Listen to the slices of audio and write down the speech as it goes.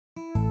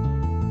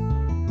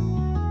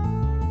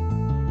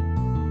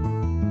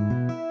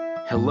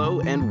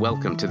Hello and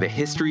welcome to the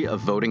History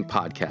of Voting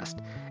podcast.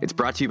 It's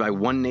brought to you by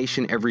One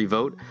Nation Every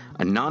Vote,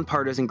 a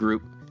nonpartisan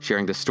group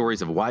sharing the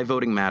stories of why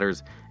voting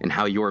matters and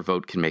how your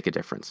vote can make a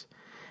difference.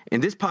 In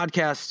this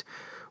podcast,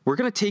 we're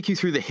going to take you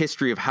through the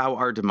history of how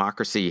our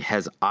democracy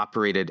has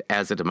operated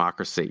as a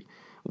democracy,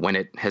 when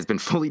it has been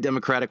fully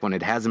democratic, when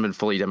it hasn't been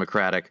fully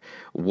democratic,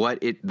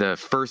 the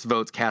first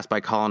votes cast by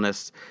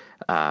colonists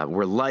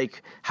were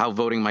like, how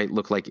voting might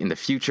look like in the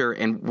future,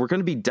 and we're going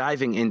to be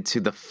diving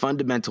into the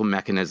fundamental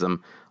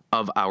mechanism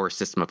of our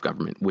system of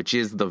government, which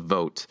is the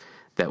vote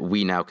that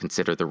we now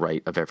consider the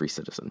right of every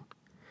citizen.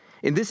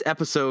 In this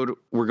episode,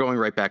 we're going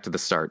right back to the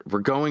start. We're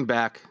going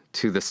back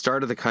to the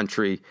start of the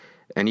country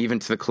and even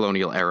to the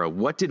colonial era.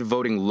 What did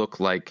voting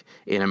look like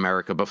in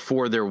America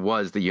before there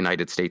was the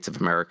United States of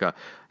America?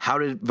 How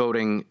did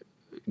voting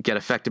get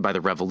affected by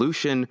the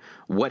Revolution?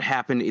 What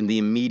happened in the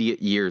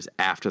immediate years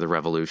after the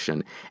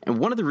Revolution? And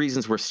one of the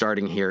reasons we're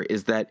starting here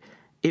is that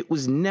it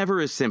was never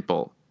as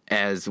simple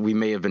as we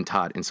may have been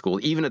taught in school,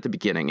 even at the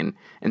beginning.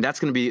 And that's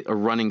going to be a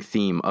running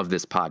theme of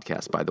this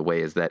podcast, by the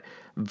way, is that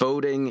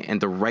voting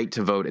and the right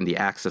to vote and the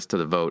access to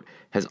the vote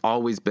has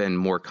always been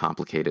more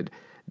complicated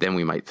than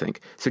we might think.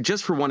 So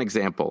just for one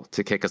example,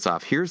 to kick us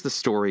off, here's the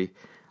story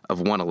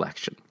of one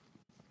election.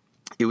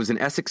 It was in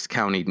Essex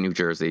County, New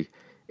Jersey,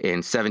 in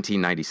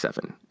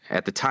 1797.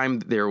 At the time,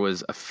 there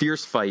was a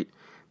fierce fight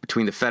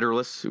between the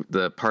Federalists,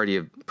 the party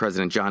of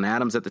President John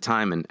Adams at the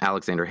time, and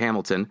Alexander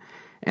Hamilton,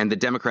 and the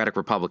Democratic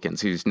Republicans,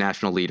 whose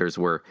national leaders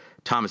were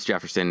Thomas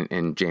Jefferson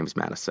and James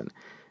Madison.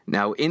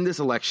 Now, in this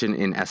election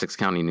in Essex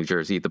County, New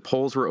Jersey, the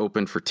polls were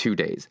open for 2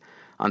 days.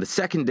 On the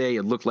second day,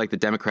 it looked like the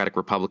Democratic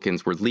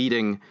Republicans were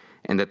leading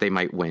and that they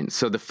might win.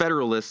 So the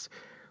Federalists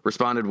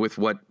responded with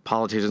what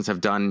politicians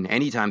have done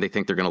anytime they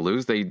think they're going to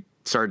lose. They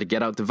started to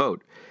get out the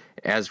vote.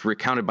 As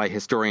recounted by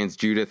historians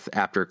Judith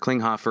Apter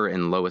Klinghoffer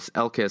and Lois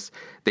Elkis,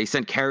 they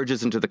sent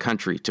carriages into the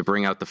country to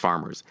bring out the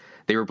farmers.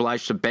 They were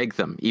obliged to beg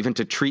them, even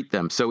to treat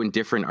them, so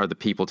indifferent are the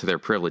people to their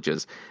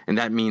privileges. And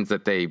that means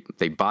that they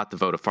bought the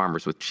vote of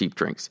farmers with cheap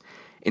drinks.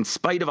 In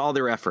spite of all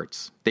their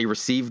efforts, they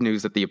received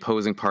news that the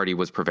opposing party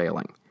was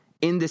prevailing.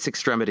 In this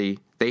extremity,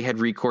 they had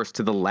recourse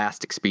to the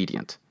last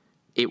expedient.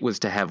 It was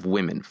to have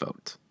women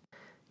vote.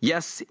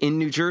 Yes, in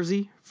New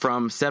Jersey,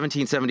 from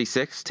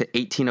 1776 to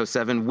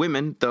 1807,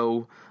 women,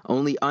 though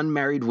only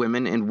unmarried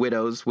women and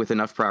widows with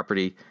enough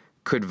property,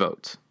 could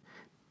vote.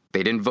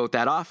 They didn't vote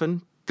that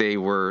often. They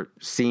were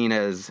seen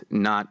as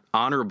not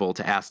honorable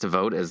to ask to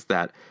vote, as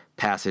that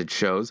passage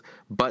shows,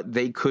 but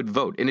they could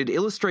vote. And it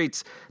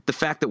illustrates the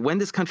fact that when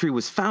this country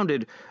was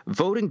founded,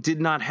 voting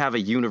did not have a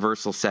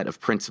universal set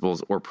of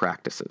principles or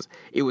practices.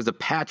 It was a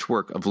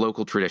patchwork of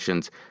local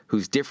traditions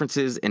whose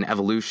differences and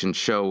evolution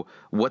show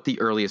what the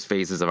earliest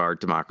phases of our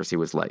democracy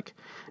was like.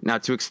 Now,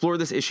 to explore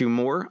this issue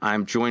more,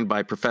 I'm joined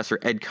by Professor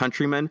Ed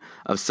Countryman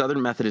of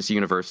Southern Methodist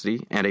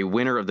University and a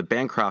winner of the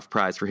Bancroft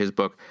Prize for his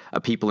book,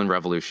 A People in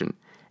Revolution.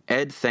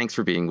 Ed, thanks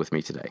for being with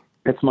me today.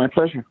 It's my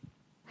pleasure.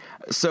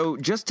 So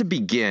just to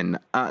begin,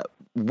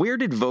 where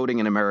did voting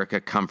in America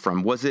come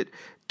from? Was it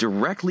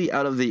directly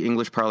out of the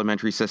English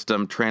parliamentary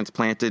system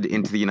transplanted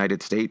into the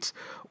United States,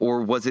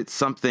 or was it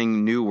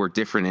something new or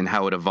different in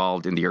how it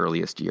evolved in the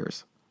earliest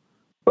years?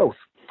 Both.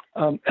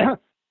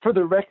 For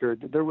the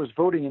record, there was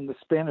voting in the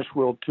Spanish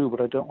world too,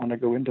 but I don't want to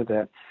go into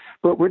that.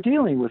 But we're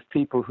dealing with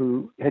people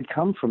who had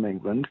come from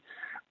England,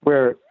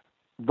 where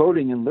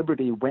voting and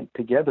liberty went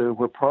together,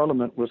 where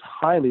Parliament was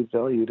highly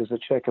valued as a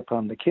check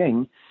upon the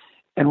king,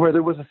 and where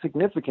there was a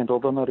significant,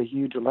 although not a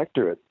huge,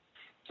 electorate.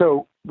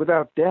 So,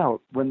 without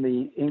doubt, when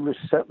the English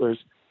settlers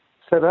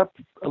set up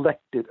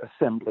elected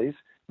assemblies,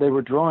 they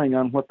were drawing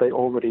on what they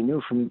already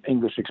knew from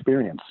English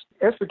experience.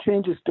 As for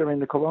changes during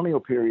the colonial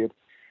period,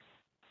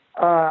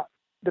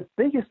 the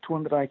biggest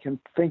one that I can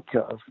think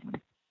of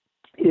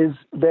is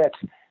that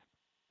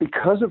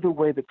because of the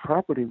way that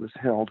property was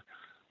held,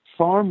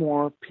 far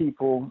more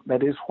people,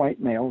 that is white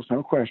males,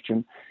 no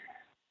question,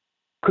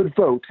 could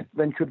vote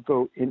than could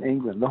vote in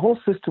England. The whole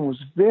system was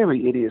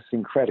very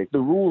idiosyncratic.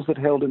 The rules that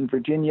held in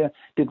Virginia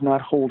did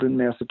not hold in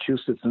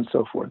Massachusetts and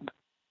so forth.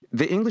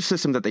 The English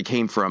system that they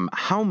came from,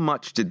 how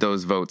much did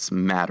those votes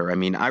matter? I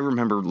mean, I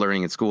remember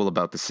learning in school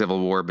about the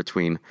Civil War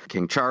between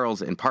King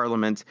Charles and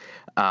Parliament.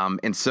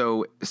 And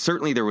so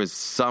certainly there was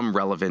some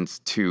relevance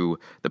to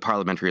the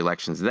parliamentary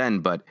elections then,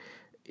 but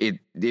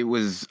it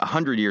was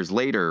 100 years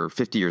later,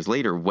 50 years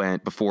later,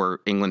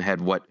 before England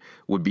had what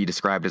would be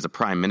described as a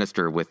prime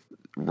minister with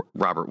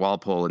Robert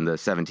Walpole in the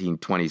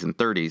 1720s and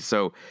 30s.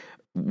 So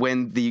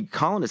when the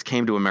colonists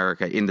came to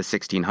America in the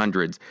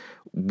 1600s,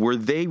 were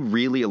they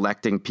really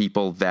electing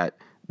people that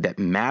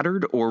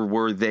mattered, or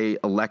were they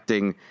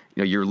electing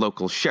your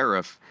local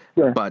sheriff,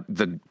 Sure. But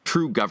the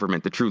true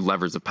government, the true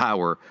levers of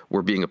power,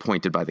 were being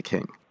appointed by the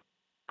king?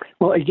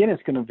 Well, again,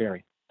 it's going to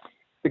vary.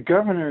 The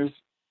governors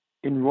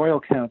in royal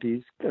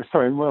colonies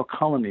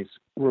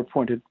were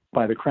appointed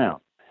by the crown.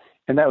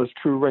 And that was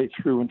true right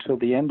through until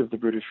the end of the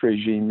British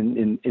regime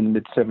in the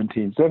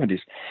mid-1770s.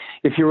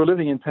 If you were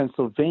living in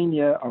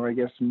Pennsylvania or, I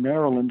guess,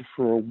 Maryland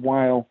for a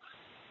while,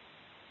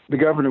 the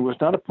governor was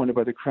not appointed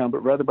by the crown,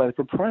 but rather by the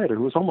proprietor,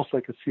 who was almost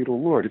like a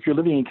feudal lord. If you're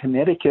living in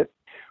Connecticut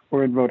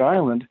or in Rhode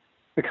Island,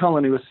 the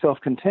colony was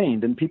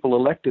self-contained, and people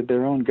elected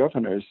their own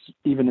governors,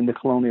 even in the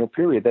colonial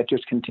period. That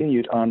just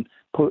continued on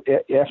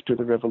after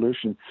the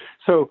Revolution.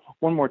 So,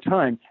 one more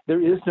time, there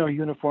is no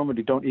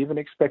uniformity. Don't even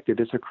expect it.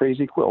 It's a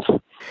crazy quilt.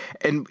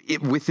 And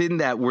within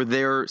that, were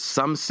there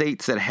some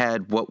states that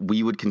had what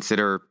we would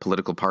consider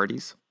political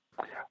parties?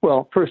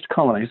 Well, first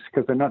colonies,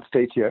 because they're not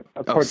states yet.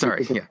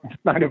 Sorry. Yeah.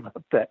 It's not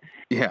about that.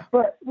 Yeah.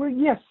 But, well,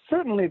 yes,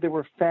 certainly there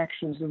were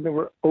factions and there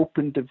were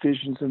open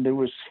divisions and there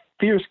was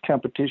fierce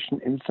competition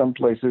in some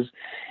places.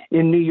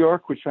 In New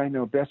York, which I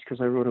know best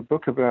because I wrote a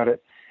book about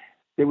it,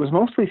 it was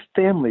mostly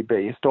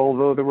family-based,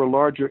 although there were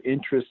larger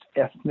interests.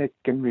 Ethnic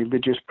and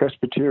religious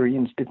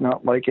Presbyterians did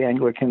not like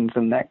Anglicans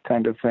and that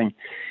kind of thing.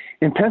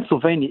 In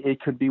Pennsylvania, it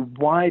could be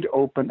wide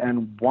open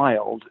and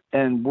wild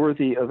and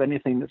worthy of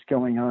anything that's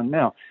going on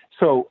now.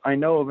 So I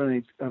know of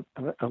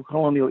a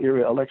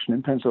colonial-era election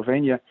in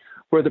Pennsylvania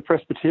where the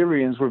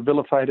Presbyterians were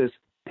vilified as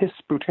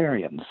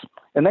Presbyterians.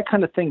 And that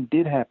kind of thing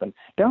did happen.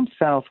 Down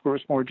south, where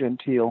it's more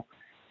genteel,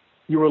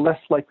 you were less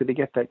likely to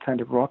get that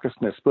kind of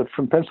raucousness. But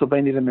from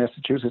Pennsylvania to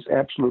Massachusetts,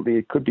 absolutely,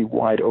 it could be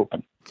wide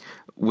open.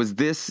 Was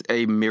this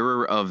a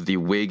mirror of the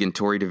Whig and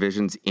Tory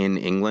divisions in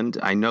England?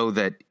 I know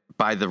that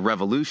by the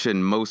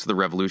Revolution, most of the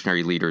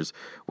revolutionary leaders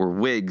were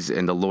Whigs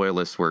and the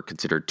Loyalists were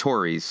considered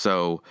Tories.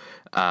 So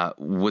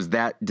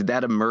did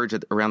that emerge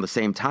around the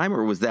same time,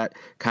 or was that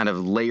kind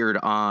of layered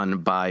on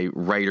by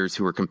writers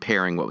who were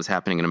comparing what was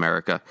happening in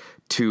America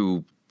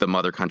to the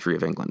mother country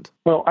of England?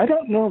 Well, I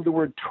don't know of the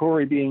word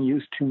Tory being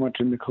used too much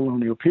in the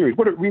colonial period.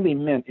 What it really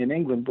meant in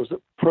England was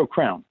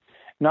pro-crown,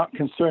 not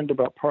concerned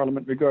about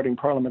Parliament, regarding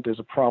Parliament as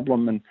a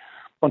problem and a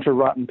bunch of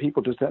rotten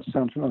people. Does that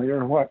sound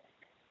familiar or what?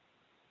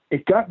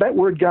 That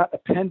word got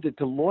appended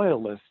to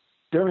loyalists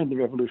during the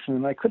Revolution,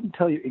 and I couldn't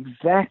tell you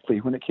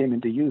exactly when it came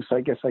into use. I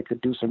guess I could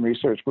do some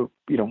research, but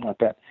you don't want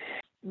that.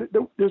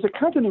 There's a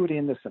continuity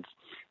in this sense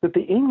that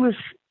the English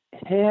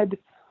had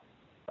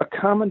a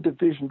common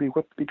division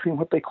between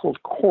what they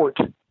called court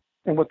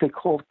and what they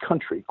called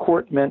country.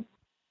 Court meant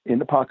in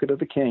the pocket of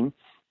the king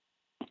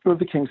or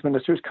the king's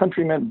ministers.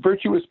 Country meant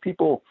virtuous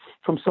people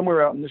from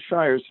somewhere out in the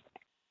shires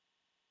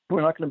who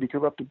are not going to be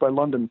corrupted by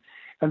London.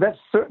 And that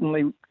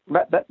certainly,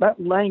 that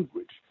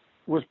language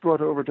was brought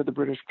over to the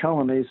British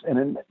colonies,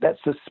 and that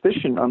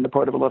suspicion on the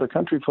part of a lot of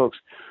country folks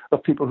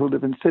of people who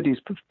live in cities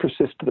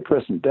persists to the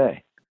present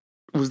day.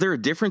 Was there a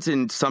difference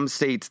in some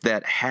states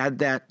that had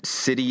that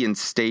city and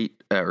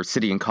state or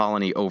city and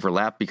colony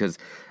overlap? Because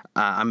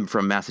I'm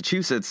from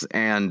Massachusetts,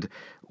 and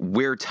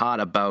we're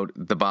taught about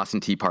the Boston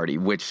Tea Party,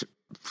 which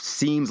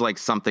seems like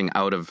something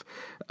out of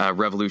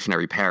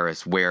revolutionary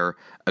Paris, where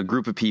a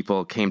group of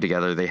people came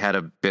together. They had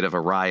a bit of a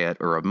riot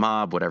or a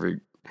mob,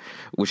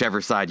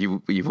 whichever side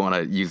you want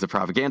to use the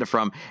propaganda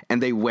from,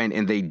 and they went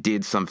and they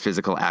did some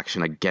physical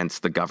action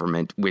against the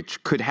government,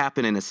 which could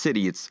happen in a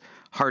city. It's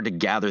hard to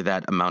gather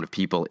that amount of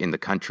people in the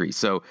country.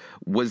 So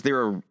was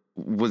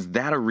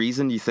that a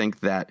reason you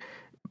think that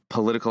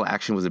political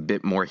action was a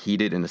bit more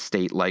heated in a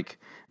state like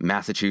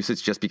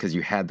Massachusetts, just because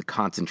you had the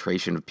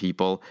concentration of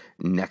people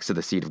next to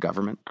the seat of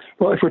government?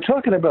 Well, if we're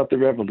talking about the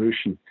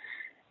Revolution,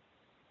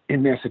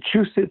 in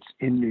Massachusetts,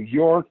 in New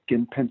York,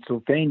 in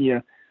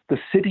Pennsylvania, the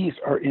cities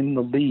are in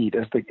the lead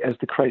as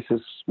the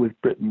crisis with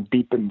Britain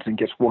deepens and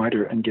gets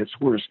wider and gets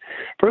worse.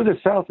 Further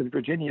south in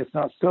Virginia, it's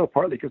not so,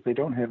 partly because they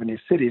don't have any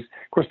cities.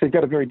 Of course, they've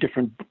got a very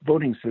different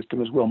voting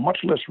system as well, much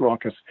less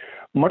raucous,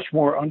 much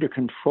more under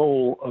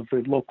control of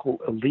the local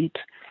elite.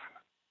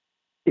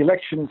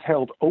 Elections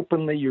held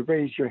openly. You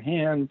raise your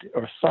hand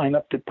or sign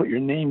up to put your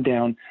name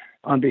down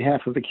on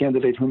behalf of the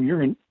candidate whom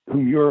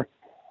you're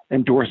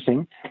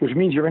endorsing, which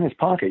means you're in his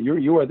pocket.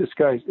 You are this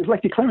guy's. It's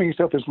like declaring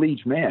yourself as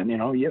liege man.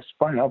 Yes,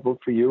 fine, I'll vote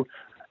for you.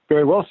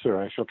 Very well,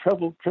 sir. I shall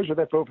treasure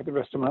that vote for the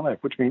rest of my life,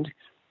 which means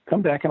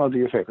come back and I'll do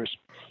you favors.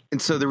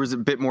 And so there was a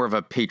bit more of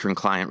a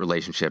patron-client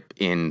relationship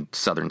in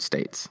southern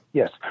states.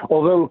 Yes,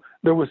 although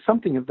there was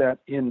something of that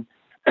in,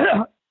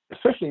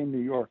 especially in New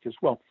York as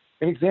well.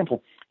 An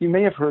example, you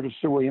may have heard of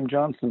Sir William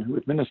Johnson, who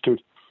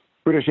administered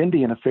British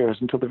Indian affairs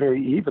until the very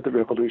eve of the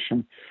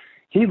Revolution.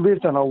 He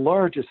lived on a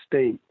large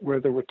estate where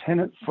there were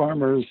tenant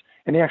farmers,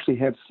 and he actually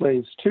had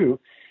slaves too.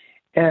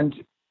 And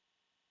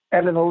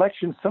at an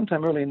election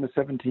sometime early in the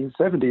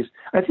 1770s,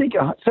 I think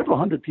several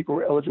hundred people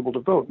were eligible to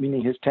vote,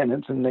 meaning his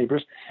tenants and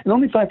neighbors, and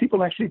only 5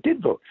 people actually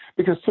did vote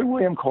because Sir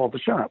William called the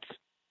shots.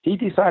 He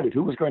decided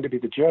who was going to be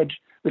the judge,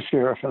 the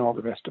sheriff, and all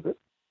the rest of it.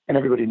 And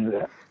everybody knew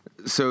that.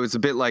 So it's a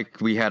bit like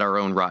we had our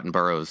own rotten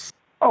boroughs.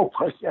 Oh,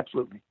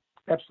 absolutely.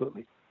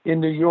 Absolutely. In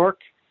New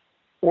York,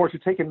 or to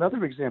take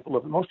another example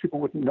of it, most people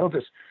wouldn't know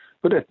this,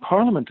 but at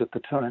Parliament at the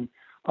time,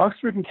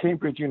 Oxford and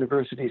Cambridge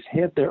universities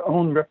had their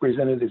own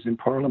representatives in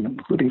Parliament,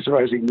 including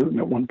Sir Isaac Newton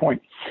at one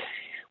point.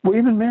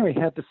 William and Mary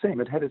had the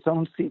same. It had its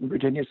own seat in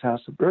Virginia's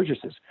House of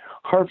Burgesses.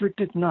 Harvard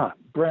did not.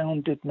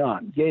 Brown did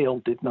not. Yale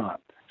did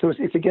not. So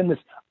it's again, this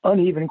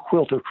uneven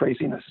quilt of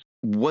craziness.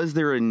 Was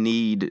there a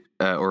need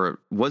or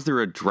was there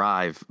a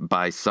drive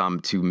by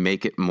some to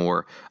make it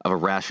more of a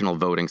rational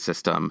voting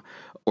system?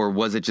 or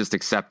was it just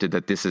accepted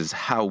that this is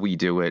how we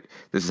do it,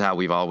 this is how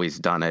we've always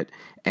done it,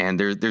 and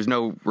there's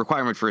no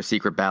requirement for a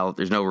secret ballot,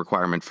 there's no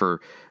requirement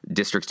for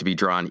districts to be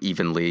drawn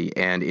evenly,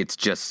 and it's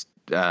just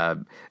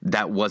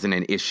that wasn't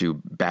an issue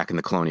back in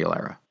the colonial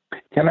era?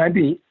 Can I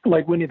be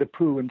like Winnie the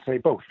Pooh and say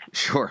both?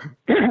 Sure.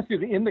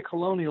 In the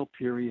colonial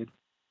period,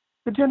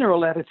 the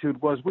general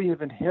attitude was we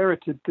have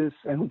inherited this,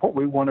 and what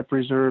we want to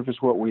preserve is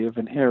what we have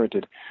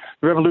inherited.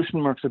 The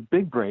revolution marks a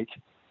big break,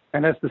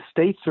 and as the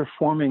states are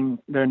forming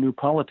their new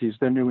polities,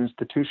 their new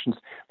institutions,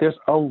 there's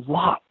a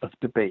lot of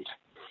debate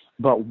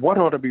about what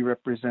ought to be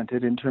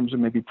represented in terms of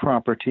maybe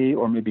property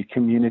or maybe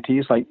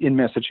communities, like in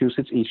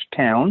Massachusetts, each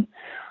town.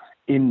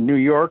 In New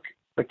York,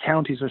 the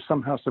counties are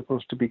somehow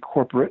supposed to be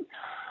corporate.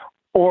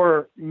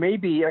 Or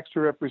maybe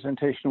extra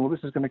representation, well, this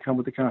is going to come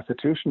with the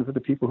Constitution for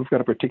the people who've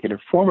got a particular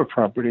form of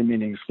property,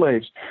 meaning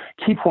slaves.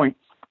 Key point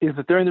is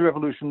that during the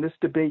Revolution, this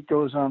debate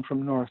goes on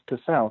from north to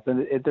south.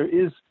 And there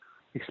is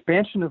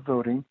expansion of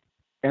voting,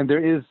 and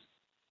there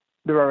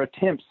are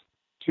attempts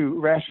to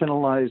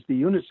rationalize the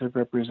units of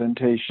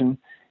representation,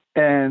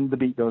 and the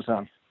beat goes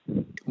on.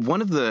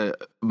 One of the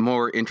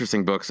more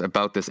interesting books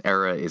about this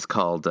era is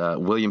called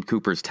William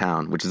Cooper's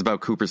Town, which is about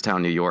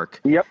Cooperstown, New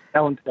York. Yep,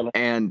 Alan Taylor.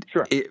 And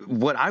sure.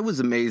 What I was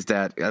amazed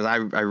at, as I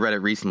read it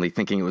recently,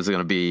 thinking it was going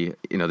to be,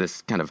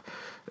 this kind of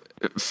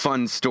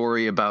fun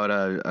story about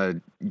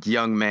a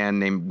young man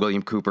named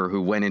William Cooper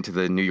who went into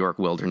the New York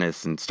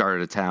wilderness and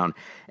started a town.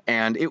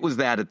 And it was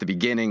that at the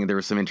beginning. There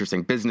was some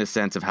interesting business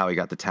sense of how he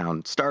got the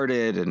town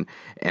started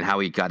and how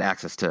he got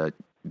access to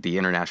the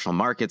international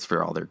markets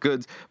for all their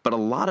goods. But a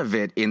lot of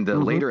it in the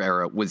later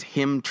era was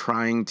him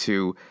trying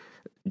to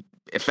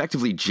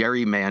effectively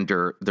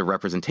gerrymander the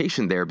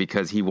representation there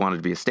because he wanted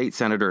to be a state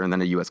senator and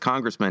then a U.S.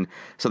 congressman.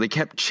 So they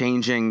kept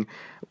changing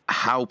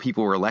how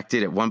people were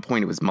elected. At one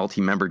point, it was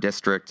multi-member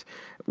district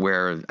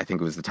where I think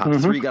it was the top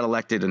three got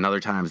elected, and other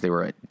times they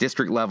were at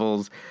district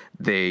levels.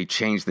 They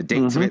changed the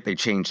dates of it. They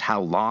changed how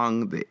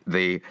long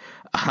the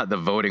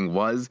voting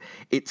was.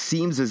 It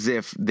seems as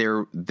if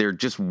there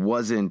just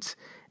wasn't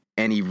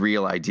any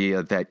real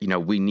idea that,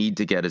 we need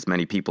to get as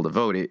many people to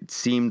vote. It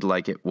seemed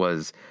like it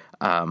was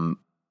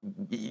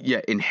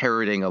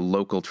inheriting a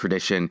local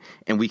tradition,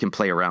 and we can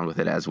play around with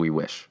it as we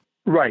wish.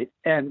 Right.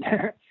 And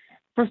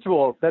first of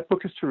all, that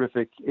book is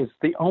terrific. It's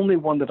the only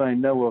one that I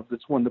know of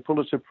that's won the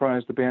Pulitzer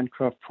Prize, the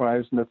Bancroft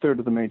Prize, and a third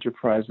of the major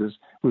prizes,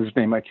 whose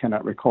name I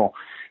cannot recall.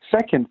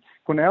 Second,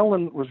 when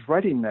Alan was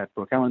writing that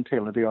book, Alan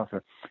Taylor, the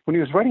author, when he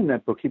was writing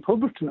that book, he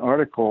published an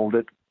article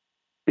that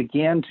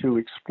began to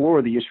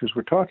explore the issues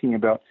we're talking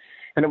about,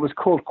 and it was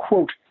called,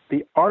 quote,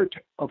 The Art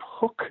of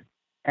Hook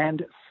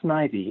and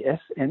Snivey,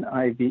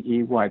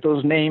 S-N-I-V-E-Y.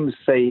 Those names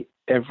say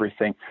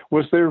everything.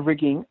 Was there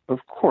rigging? Of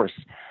course.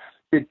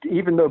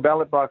 Even though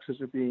ballot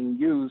boxes are being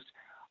used,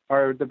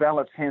 are the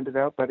ballots handed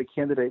out by the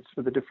candidates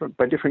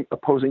by different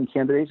opposing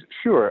candidates?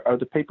 Sure. Are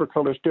the paper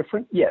colors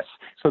different? Yes.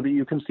 So that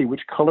you can see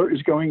which color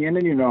is going in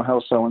and you know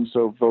how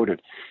so-and-so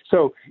voted.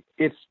 So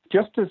it's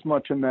just as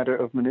much a matter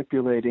of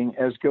manipulating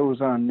as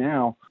goes on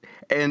now.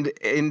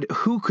 And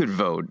who could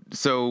vote?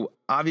 So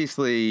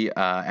obviously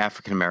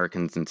African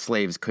Americans and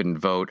slaves couldn't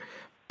vote,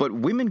 but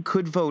women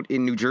could vote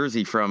in New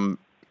Jersey from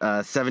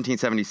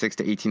 1776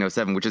 to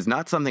 1807, which is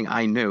not something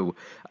I knew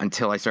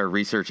until I started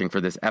researching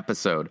for this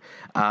episode.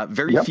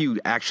 Very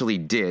few actually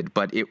did,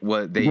 but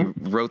they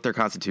wrote their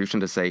constitution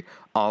to say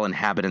all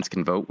inhabitants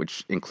can vote,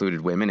 which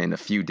included women, and a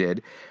few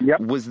did. What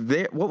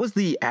was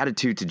the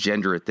attitude to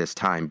gender at this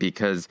time?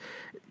 Because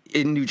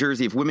in New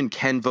Jersey, if women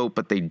can vote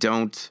but they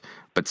don't,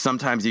 but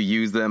sometimes you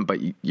use them, but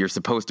you're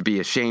supposed to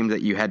be ashamed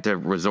that you had to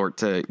resort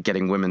to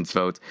getting women's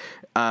votes,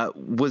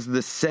 was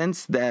the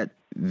sense that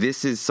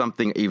this is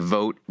something a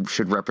vote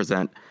should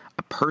represent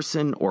a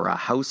person or a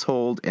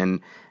household,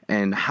 and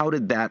how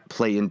did that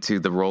play into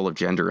the role of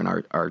gender in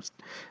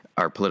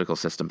our political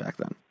system back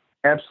then?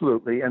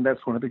 Absolutely, and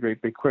that's one of the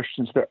great big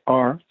questions. There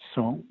are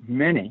so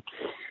many.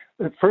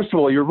 First of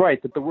all, you're right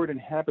that the word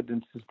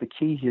inhabitants is the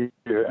key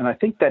here, and I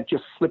think that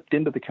just slipped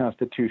into the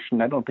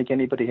Constitution. I don't think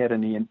anybody had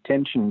any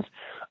intentions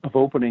of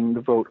opening the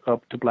vote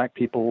up to black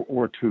people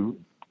or to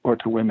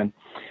women.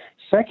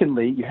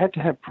 Secondly, you had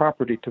to have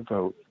property to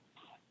vote.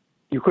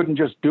 You couldn't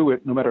just do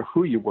it no matter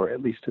who you were,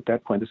 at least at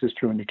that point. This is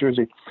true in New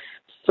Jersey.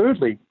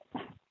 Thirdly,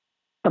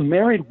 a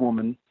married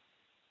woman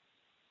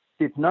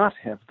did not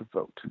have the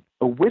vote.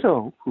 A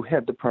widow who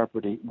had the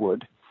property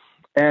would,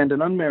 and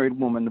an unmarried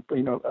woman,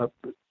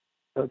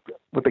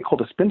 what they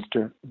called a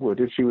spinster would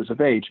if she was of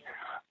age.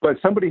 But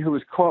somebody who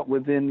was caught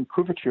within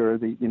coverture,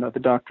 the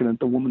doctrine that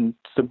the woman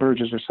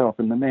submerges herself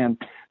in the man,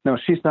 no,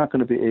 she's not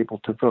going to be able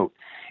to vote.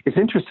 It's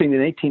interesting,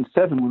 in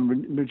 1807,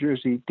 when New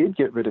Jersey did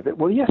get rid of it,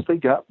 well, yes, they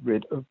got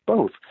rid of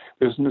both.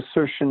 There's an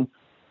assertion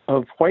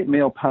of white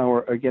male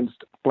power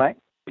against black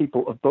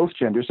people of both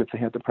genders, if they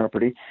had the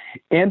property,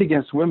 and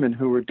against women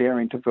who were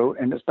daring to vote,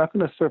 and it's not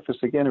going to surface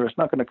again, or it's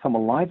not going to come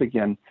alive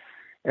again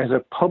as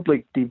a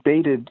public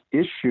debated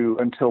issue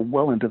until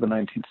well into the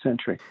 19th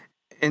century.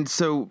 And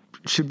so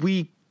should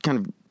we kind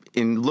of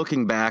in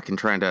looking back and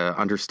trying to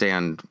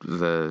understand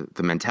the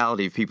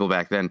mentality of people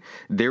back then,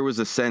 there was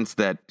a sense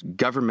that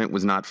government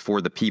was not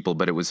for the people,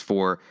 but it was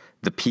for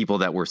the people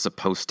that were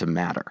supposed to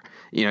matter.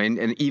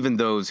 And even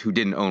those who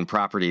didn't own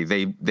property,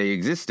 they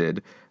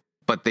existed,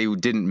 but they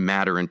didn't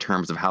matter in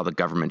terms of how the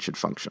government should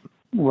function.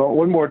 Well,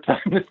 one more time,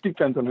 this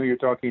depends on who you're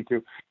talking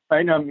to.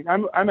 I know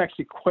I'm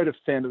actually quite a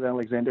fan of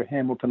Alexander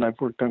Hamilton. I've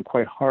worked on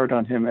quite hard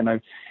on him, and I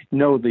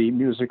know the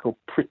musical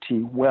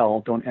pretty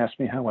well. Don't ask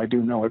me how I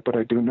do know it, but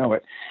I do know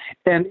it.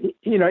 And,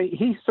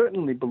 he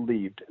certainly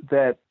believed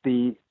that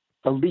the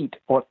elite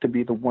ought to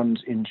be the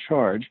ones in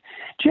charge.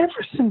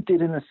 Jefferson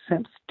did in a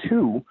sense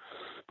too,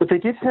 but they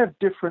did have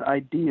different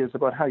ideas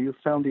about how you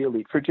found the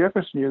elite. For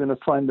Jefferson, you're going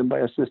to find them by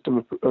a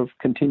system of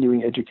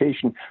continuing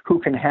education.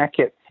 Who can hack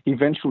it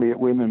eventually at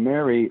William and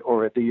Mary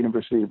or at the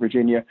University of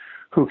Virginia,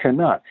 who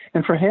cannot.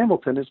 And for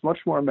Hamilton, it's much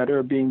more a matter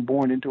of being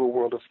born into a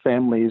world of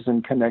families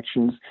and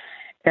connections,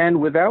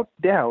 and without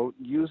doubt,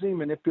 using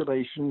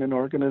manipulation and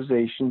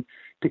organization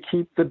to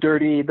keep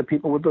the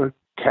people with the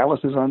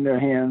calluses on their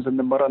hands and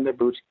the mud on their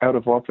boots out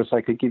of office. I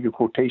could give you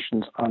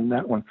quotations on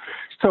that one.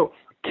 So,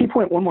 key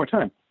point one more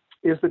time,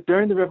 is that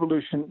during the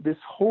Revolution, this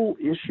whole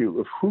issue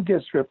of who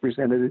gets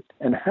represented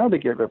and how they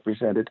get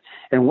represented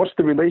and what's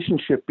the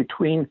relationship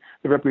between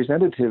the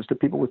representatives, the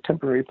people with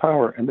temporary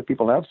power, and the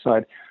people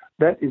outside,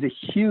 that is a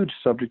huge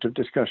subject of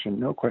discussion,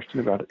 no question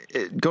about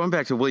it. Going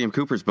back to William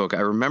Cooper's book, I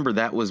remember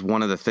that was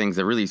one of the things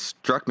that really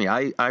struck me.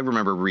 I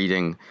remember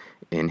reading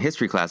in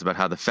history class about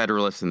how the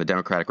Federalists and the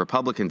Democratic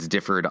Republicans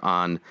differed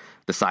on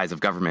the size of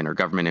government or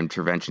government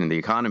intervention in the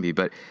economy.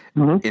 But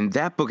in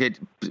that book,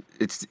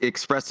 it's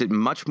expressed it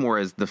much more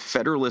as the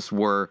Federalists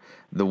were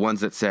the ones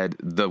that said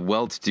the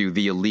well-to-do,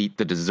 the elite,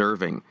 the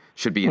deserving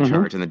should be in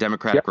charge, and the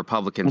Democratic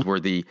Republicans were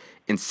the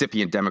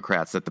incipient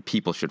Democrats that the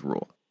people should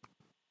rule.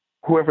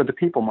 Whoever the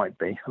people might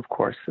be, of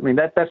course. I mean,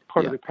 that's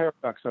part of the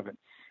paradox of it.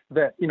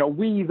 That,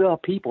 we the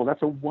people,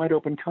 that's a wide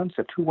open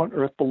concept. Who on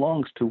earth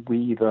belongs to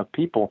we the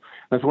people?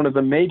 That's one of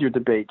the major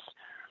debates.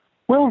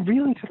 Well,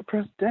 really, to the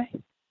present day.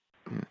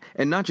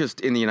 And not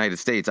just in the United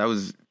States. I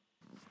was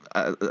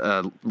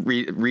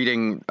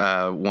reading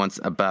once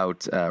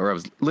about, or I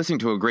was listening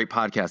to a great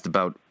podcast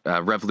about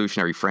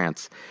revolutionary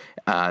France.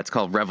 It's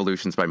called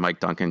Revolutions by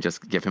Mike Duncan,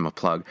 just give him a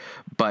plug.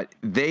 But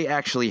they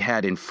actually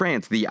had in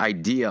France the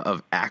idea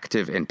of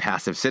active and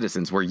passive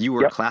citizens, where you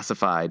were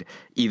classified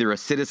either a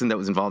citizen that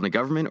was involved in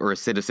government or a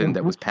citizen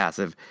that was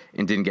passive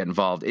and didn't get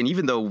involved. And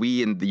even though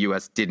we in the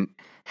U.S. didn't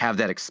have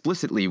that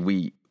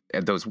explicitly,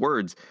 those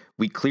words,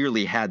 we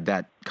clearly had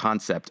that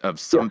concept of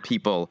some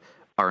people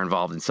are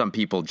involved and some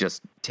people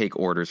just take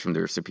orders from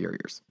their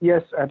superiors.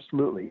 Yes,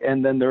 absolutely.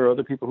 And then there are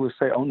other people who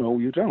say, oh, no,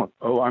 you don't.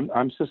 Oh,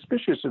 I'm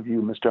suspicious of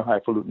you, Mr.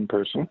 Highfalutin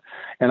person,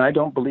 and I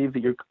don't believe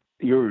that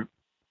your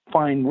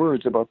fine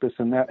words about this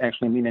and that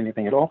actually mean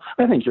anything at all.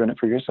 I think you're in it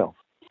for yourself.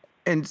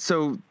 And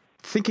so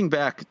thinking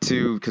back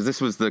to, because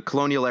this was the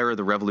colonial era,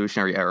 the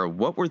revolutionary era,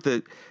 what were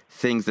the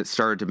things that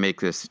started to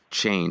make this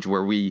change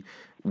where we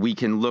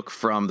can look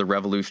from the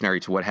revolutionary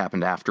to what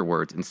happened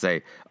afterwards and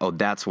say, oh,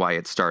 that's why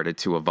it started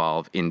to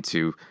evolve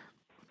into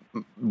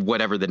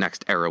whatever the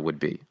next era would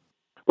be?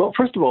 Well,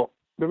 first of all,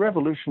 the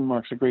revolution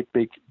marks a great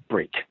big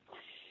break.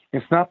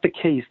 It's not the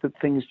case that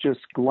things just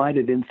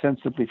glided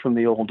insensibly from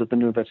the old to the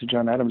new, that's a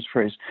John Adams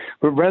phrase,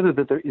 but rather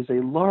that there is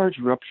a large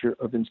rupture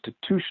of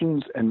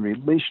institutions and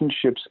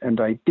relationships and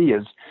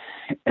ideas,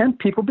 and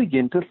people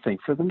begin to think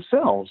for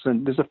themselves.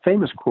 And there's a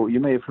famous quote, you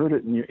may have heard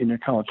it in your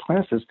college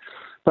classes,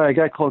 by a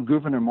guy called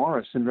Gouverneur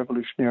Morris in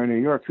revolutionary New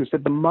York, who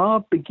said, the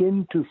mob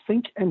begin to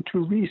think and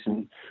to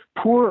reason.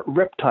 Poor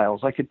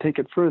reptiles, I could take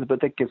it further, but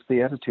that gets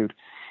the attitude.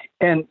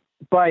 And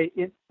by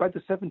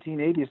the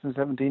 1780s and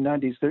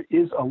 1790s, there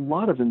is a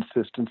lot of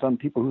insistence on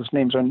people whose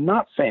names are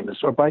not famous,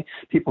 or by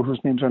people whose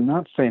names are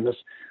not famous,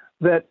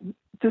 that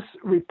this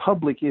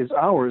republic is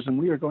ours and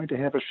we are going to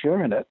have a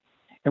share in it.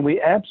 And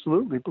we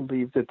absolutely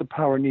believe that the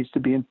power needs to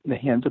be in the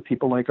hands of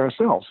people like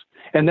ourselves.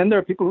 And then there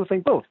are people who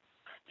think both.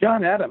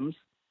 John Adams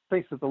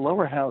thinks that the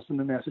lower house in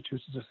the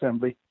Massachusetts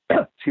Assembly,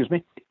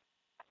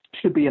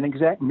 should be an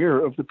exact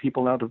mirror of the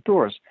people out of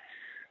doors.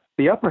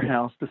 The upper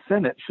house, the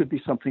Senate, should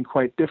be something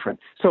quite different.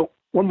 So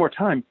one more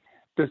time,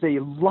 there's a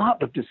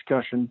lot of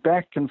discussion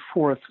back and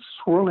forth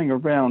swirling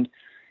around,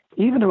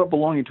 even about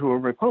belonging to a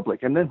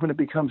republic. And then when it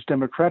becomes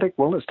democratic,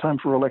 well, it's time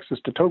for Alexis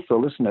de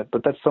Tocqueville, isn't it?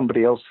 But that's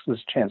somebody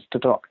else's chance to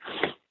talk.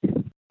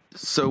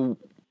 So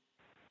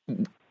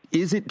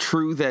is it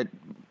true that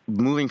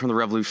moving from the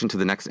revolution to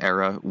the next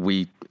era,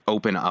 we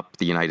open up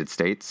the United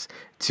States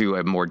to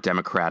a more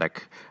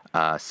democratic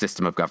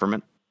system of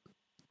government?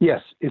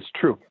 Yes, it's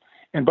true.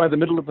 And by the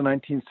middle of the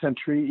 19th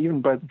century,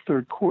 even by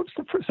the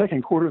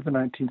second quarter of the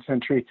 19th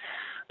century,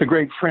 the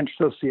great French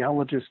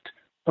sociologist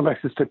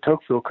Alexis de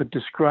Tocqueville could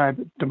describe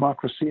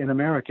democracy in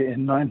America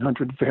in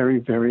 900 very,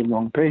 very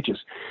long pages.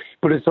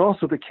 But it's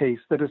also the case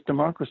that as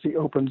democracy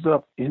opens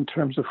up in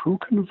terms of who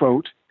can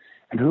vote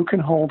and who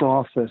can hold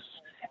office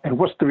and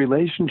what's the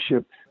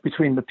relationship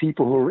between the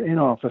people who are in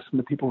office and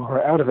the people who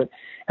are out of it,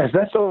 as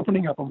that's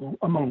opening up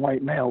among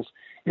white males,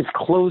 it's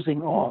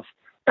closing off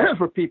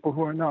for people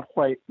who are not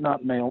white,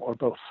 not male, or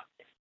both.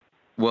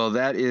 Well,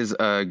 that is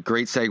a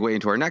great segue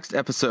into our next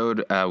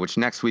episode, which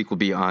next week will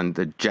be on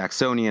the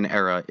Jacksonian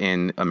era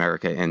in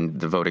America and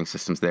the voting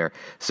systems there.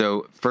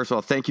 So, first of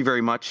all, thank you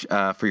very much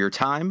for your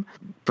time,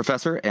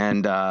 Professor,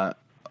 and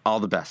all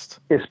the best.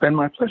 It's been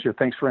my pleasure.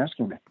 Thanks for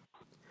asking me.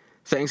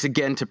 Thanks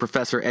again to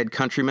Professor Ed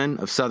Countryman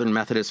of Southern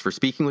Methodist for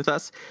speaking with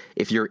us.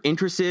 If you're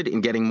interested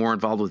in getting more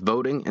involved with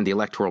voting and the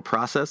electoral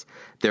process,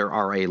 there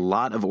are a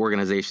lot of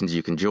organizations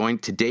you can join.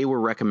 Today we're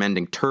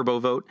recommending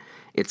TurboVote.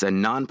 It's a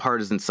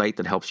nonpartisan site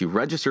that helps you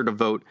register to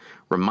vote,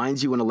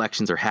 reminds you when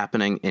elections are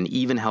happening, and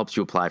even helps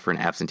you apply for an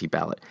absentee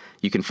ballot.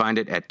 You can find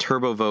it at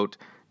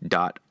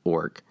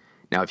turbovote.org.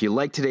 Now, if you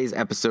like today's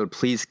episode,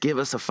 please give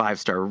us a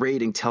 5-star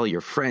rating, tell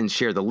your friends,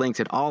 share the links.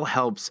 It all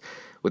helps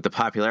with the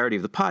popularity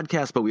of the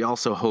podcast, but we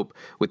also hope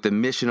with the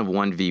mission of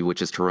 1V,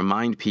 which is to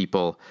remind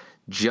people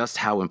just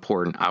how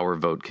important our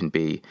vote can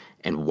be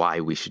and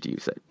why we should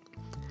use it.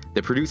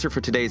 The producer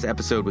for today's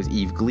episode was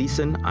Eve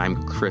Gleason.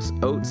 I'm Chris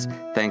Oates.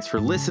 Thanks for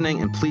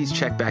listening, and please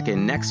check back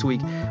in next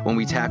week when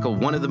we tackle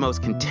one of the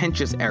most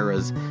contentious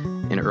eras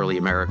in early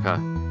America,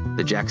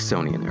 the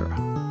Jacksonian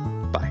era.